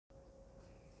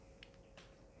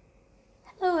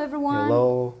Hello everyone.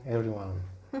 Hello everyone.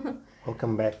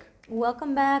 Welcome back.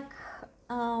 Welcome back.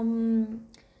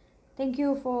 Thank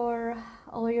you for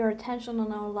all your attention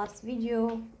on our last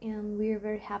video, and we're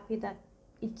very happy that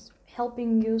it's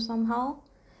helping you somehow.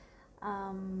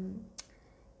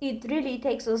 It really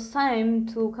takes us time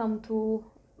to come to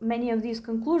many of these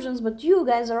conclusions, but you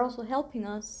guys are also helping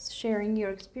us, sharing your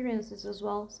experiences as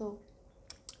well. So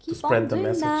keep on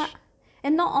doing that.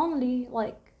 And not only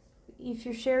like if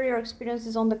you share your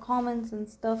experiences on the comments and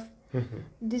stuff,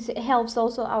 this helps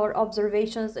also our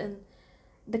observations and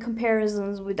the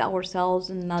comparisons with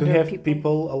ourselves and other people. To have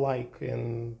people alike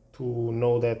and to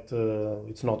know that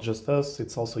it's not just us,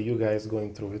 it's also you guys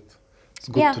going through it. It's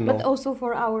good to know. But also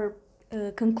for our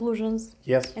conclusions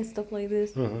and stuff like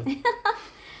this.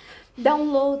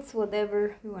 Downloads,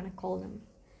 whatever you want to call them.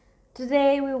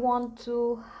 Today we want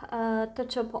to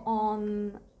touch up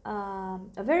on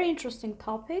a very interesting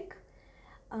topic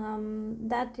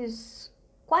that is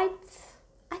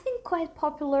quite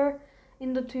popular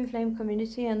in the twin flame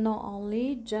community, and not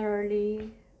only,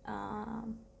 generally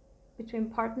between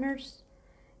partners,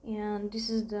 and this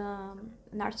is the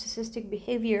narcissistic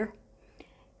behavior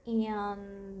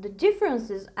and the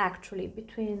differences actually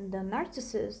between the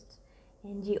narcissist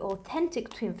and the authentic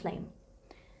twin flame.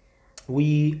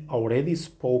 We already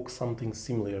spoke something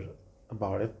similar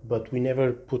about it, but we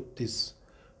never put this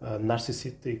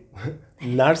narcissistic,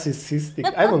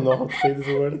 I don't know how to say this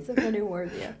word. It's a funny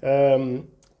word, yeah.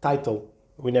 Title.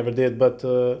 We never did, but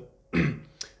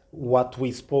what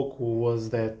we spoke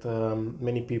was that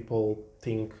many people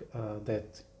think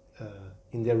that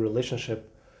in their relationship,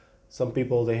 some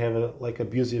people, they have like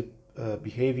abusive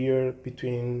behavior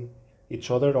between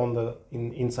each other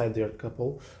inside their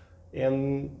couple,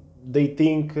 and they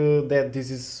think that this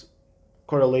is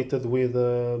correlated with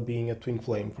being a twin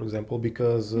flame, for example,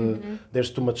 because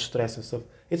there's too much stress and stuff.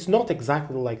 It's not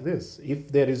exactly like this. If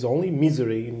there is only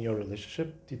misery in your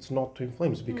relationship, it's not twin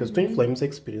flames, because twin flames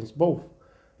experience both.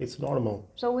 It's normal.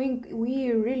 So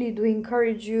we really do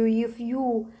encourage you, if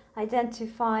you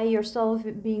identify yourself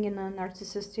being in a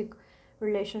narcissistic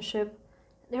relationship,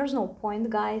 there's no point,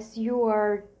 guys. You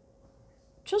are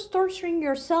just torturing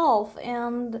yourself,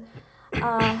 and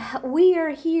we are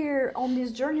here on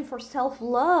this journey for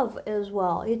self-love as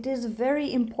well. It is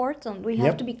very important. We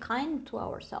have to be kind to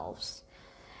ourselves.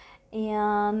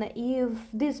 And if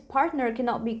this partner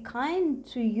cannot be kind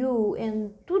to you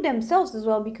and to themselves as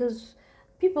well, because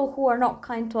people who are not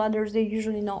kind to others, they're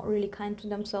usually not really kind to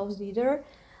themselves either.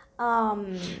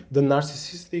 The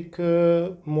narcissistic,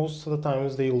 most of the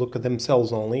times they look at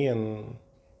themselves only, and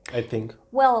I think.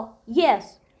 Well,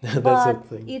 yes, that's but the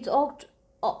thing. It's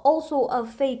also a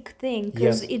fake thing,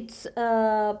 because it's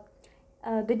the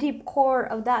deep core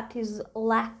of that is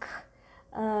lack,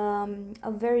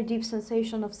 a very deep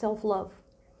sensation of self-love.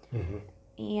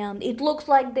 And it looks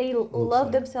like they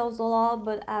love themselves a lot,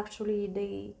 but actually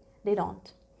they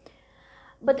don't.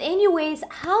 But anyways,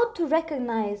 how to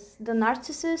recognize the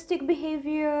narcissistic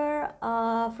behavior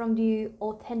from the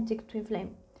authentic twin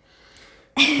flame?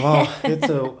 Well, it's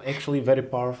actually very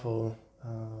powerful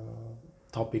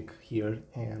topic here,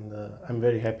 and I'm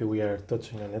very happy we are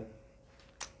touching on it.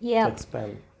 Yeah. To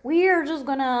expand. We are just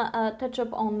gonna touch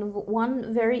up on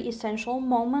one very essential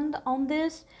moment on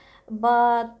this,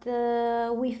 but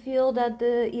we feel that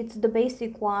it's the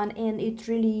basic one, and it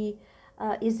really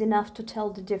is enough to tell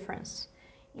the difference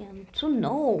and to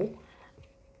know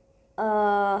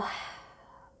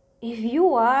if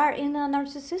you are in a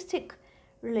narcissistic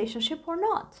relationship or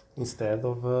not. Instead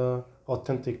of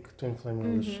authentic twin flame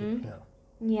relationship.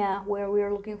 Yeah, where we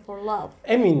are looking for love.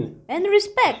 I mean, and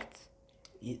respect.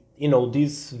 You know,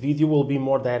 this video will be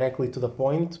more directly to the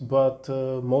point, but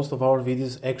most of our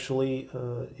videos actually,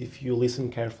 if you listen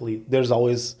carefully, there's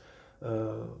always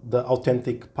the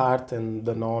authentic part and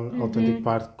the non-authentic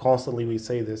part. Constantly we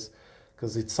say this,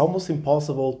 because it's almost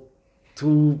impossible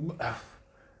to,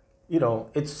 you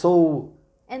know, it's so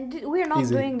And we're not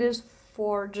easy. doing this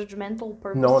for judgmental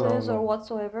purposes or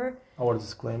whatsoever. Our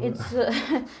disclaimer.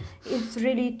 It's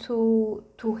really to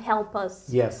help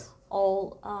us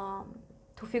all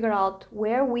to figure out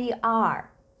where we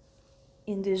are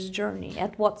in this journey,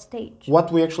 at what stage.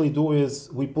 What we actually do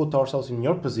is we put ourselves in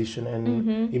your position,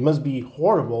 and it must be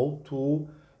horrible to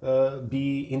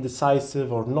be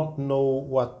indecisive or not know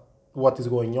what is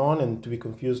going on and to be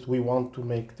confused. We want to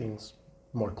make things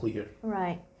more clear.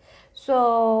 Right.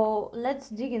 So let's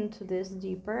dig into this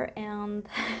deeper and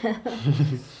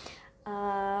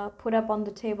put up on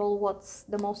the table what's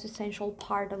the most essential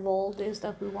part of all this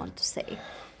that we want to say.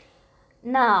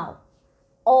 Now,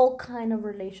 all kind of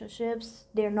relationships.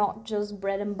 They're not just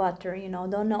bread and butter, you know.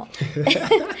 They're not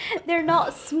they're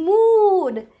not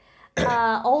smooth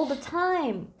all the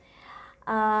time.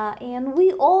 And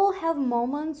we all have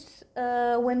moments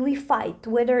when we fight,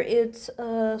 whether it's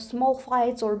small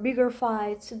fights or bigger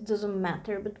fights, it doesn't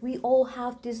matter, but we all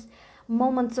have these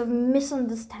moments of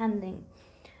misunderstanding.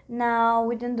 Now,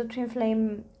 within the twin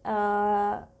flame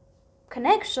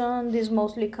connection, this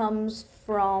mostly comes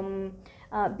from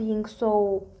being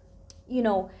so, you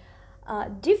know,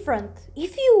 different.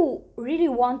 If you really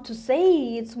want to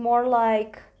say, it's more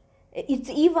like, it's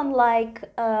even like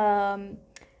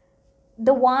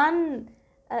the one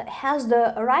has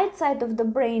the right side of the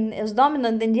brain as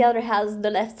dominant and the other has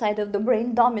the left side of the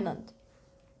brain dominant.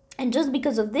 And just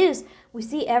because of this, we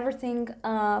see everything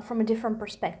from a different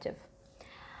perspective.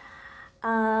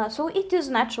 So it is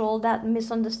natural that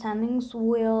misunderstandings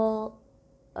will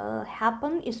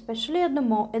happen, especially at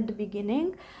the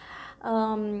beginning,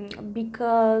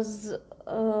 because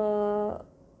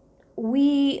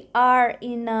we are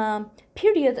in a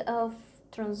period of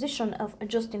transition, of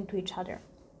adjusting to each other.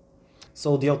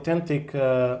 So the authentic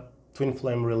twin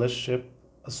flame relationship,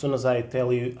 as soon as I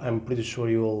tell you, I'm pretty sure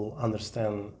you will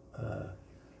understand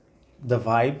the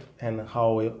vibe and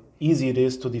how easy it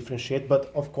is to differentiate.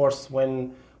 But of course,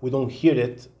 when we don't hear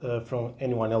it from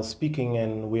anyone else speaking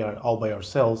and we are all by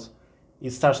ourselves,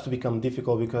 it starts to become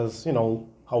difficult because, you know,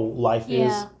 how life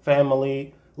is,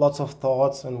 family, lots of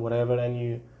thoughts and whatever,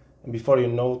 and before you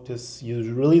notice,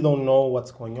 you really don't know what's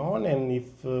going on and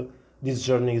if this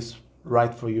journey is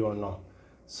right for you or not.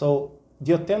 So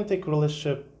the authentic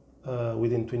relationship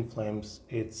within twin flames,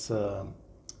 it's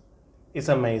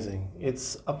amazing.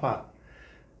 It's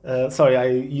sorry, I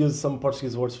use some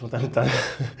Portuguese words from time to time.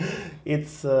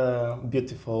 It's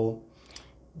beautiful.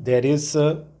 There is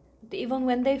even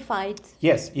when they fight.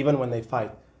 Yes, even when they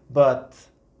fight. But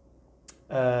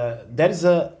there is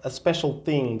a special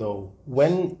thing though.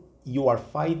 When you are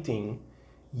fighting,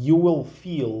 you will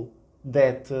feel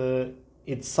that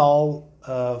it's all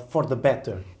for the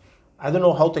better. I don't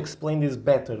know how to explain this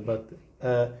better, but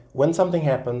when something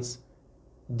happens,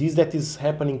 this that is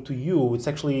happening to you, it's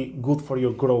actually good for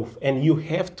your growth, and you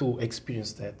have to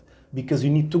experience that because you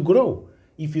need to grow.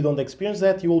 If you don't experience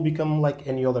that, you will become like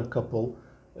any other couple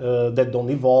that don't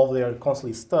evolve. They are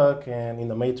constantly stuck and in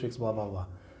the matrix, blah blah blah.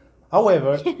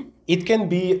 However, it can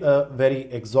be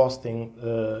very exhausting,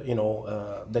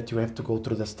 that you have to go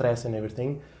through the stress and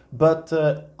everything. But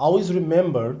always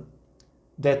remember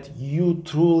that you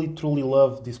truly, truly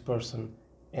love this person,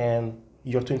 and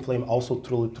your twin flame also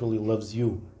truly, truly loves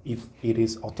you if it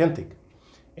is authentic.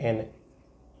 And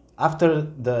after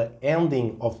the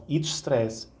ending of each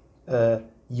stress,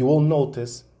 you will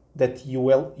notice that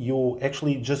you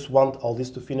actually just want all this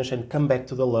to finish and come back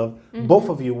to the love. Mm-hmm. Both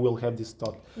of you will have this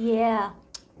thought. Yeah.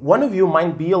 One of you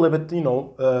might be a little bit,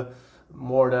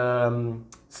 more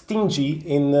stingy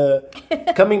in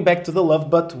coming back to the love,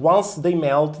 but once they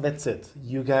melt, that's it.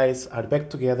 You guys are back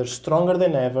together, stronger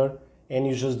than ever, and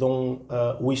you just don't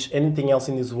wish anything else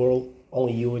in this world,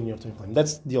 only you and your twin flame.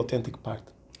 That's the authentic part.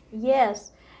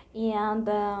 Yes, and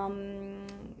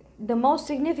the most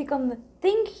significant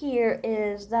thing here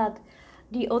is that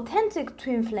the authentic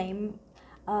twin flame,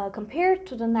 compared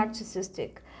to the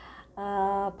narcissistic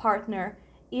partner,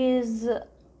 is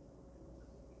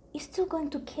still going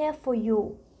to care for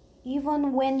you,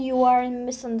 even when you are in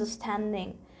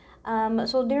misunderstanding.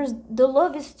 So the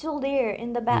love is still there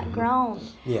in the background.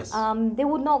 Mm-hmm. Yes. They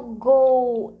would not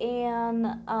go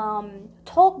and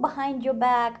talk behind your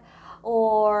back,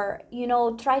 or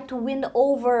try to win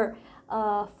over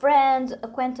friends,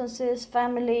 acquaintances,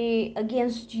 family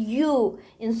against you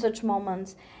in such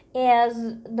moments. As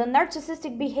the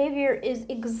narcissistic behavior is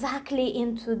exactly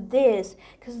into this,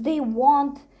 because they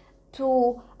want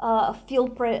to feel,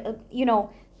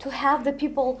 to have the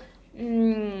people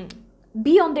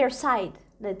be on their side,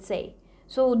 let's say.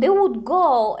 So they would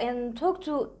go and talk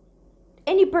to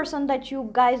any person that you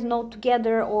guys know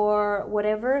together or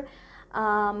whatever,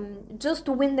 just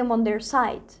to win them on their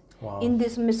side. Wow. In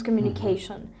this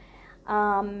miscommunication.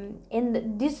 Mm-hmm.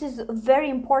 And this is a very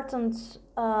important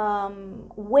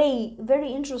way,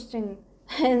 very interesting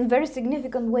and very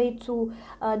significant way to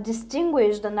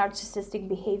distinguish the narcissistic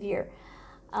behavior.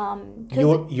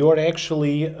 You're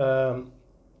actually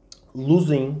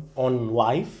losing on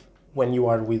life when you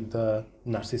are with the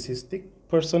narcissistic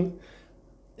person.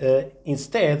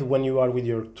 Instead, when you are with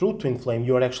your true twin flame,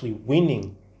 you are actually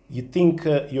winning. You think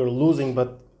you're losing,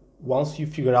 but once you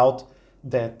figure out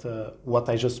that what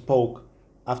I just spoke,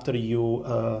 after you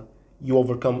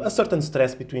overcome a certain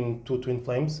stress between two twin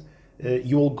flames,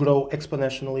 you will grow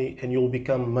exponentially and you'll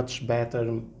become much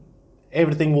better.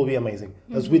 Everything will be amazing.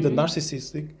 As with the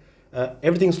narcissistic,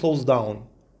 everything slows down,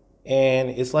 and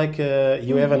it's like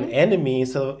you have an enemy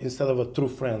instead of a true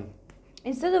friend.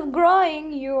 Instead of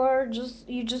growing, you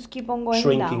just keep on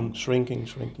going down. Shrinking.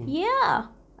 Yeah,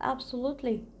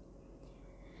 absolutely.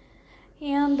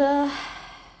 And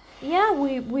yeah,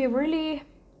 we really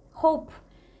hope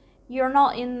you're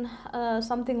not in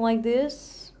something like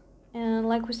this. And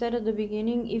like we said at the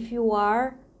beginning, if you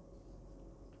are,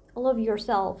 love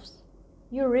yourselves.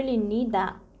 You really need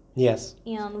that. Yes.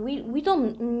 And we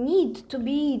don't need to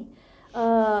be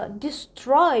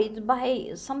destroyed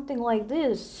by something like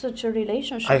this, such a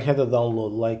relationship. I had a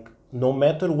download, like, no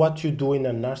matter what you do in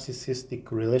a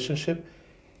narcissistic relationship,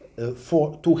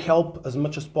 to help as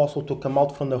much as possible to come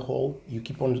out from the hole, you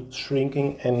keep on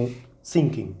shrinking and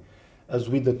sinking. As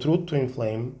with the true twin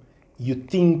flame, you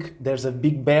think there's a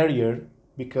big barrier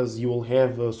because you will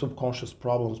have subconscious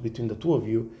problems between the two of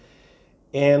you,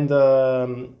 and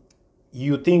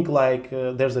you think like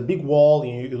there's a big wall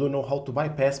and you don't know how to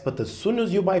bypass. But as soon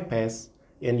as you bypass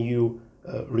and you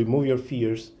remove your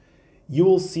fears, you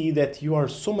will see that you are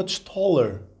so much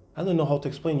taller. I don't know how to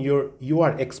explain. You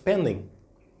are expanding.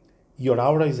 Your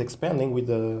aura is expanding with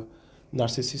the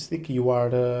narcissistic. You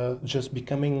are just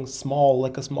becoming small,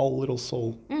 like a small little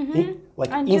soul. Like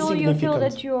until you feel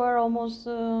that you are almost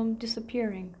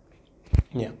disappearing.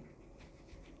 Yeah.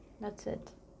 That's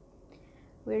it.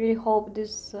 We really hope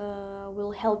this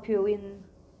will help you in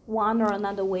one or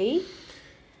another way.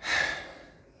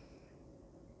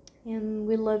 And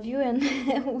we love you, and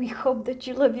we hope that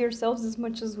you love yourselves as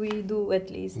much as we do,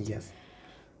 at least. Yes.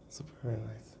 Super, very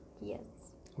nice. Yes.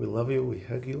 We love you, we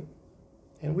hug you,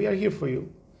 and we are here for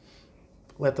you.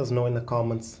 Let us know in the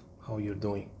comments how you're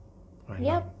doing right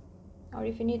now. Or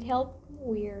if you need help,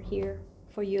 we are here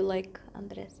for you, like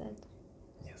Andre said.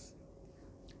 Yes.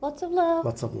 Lots of love.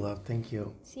 Lots of love. Thank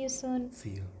you. See you soon.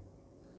 See you.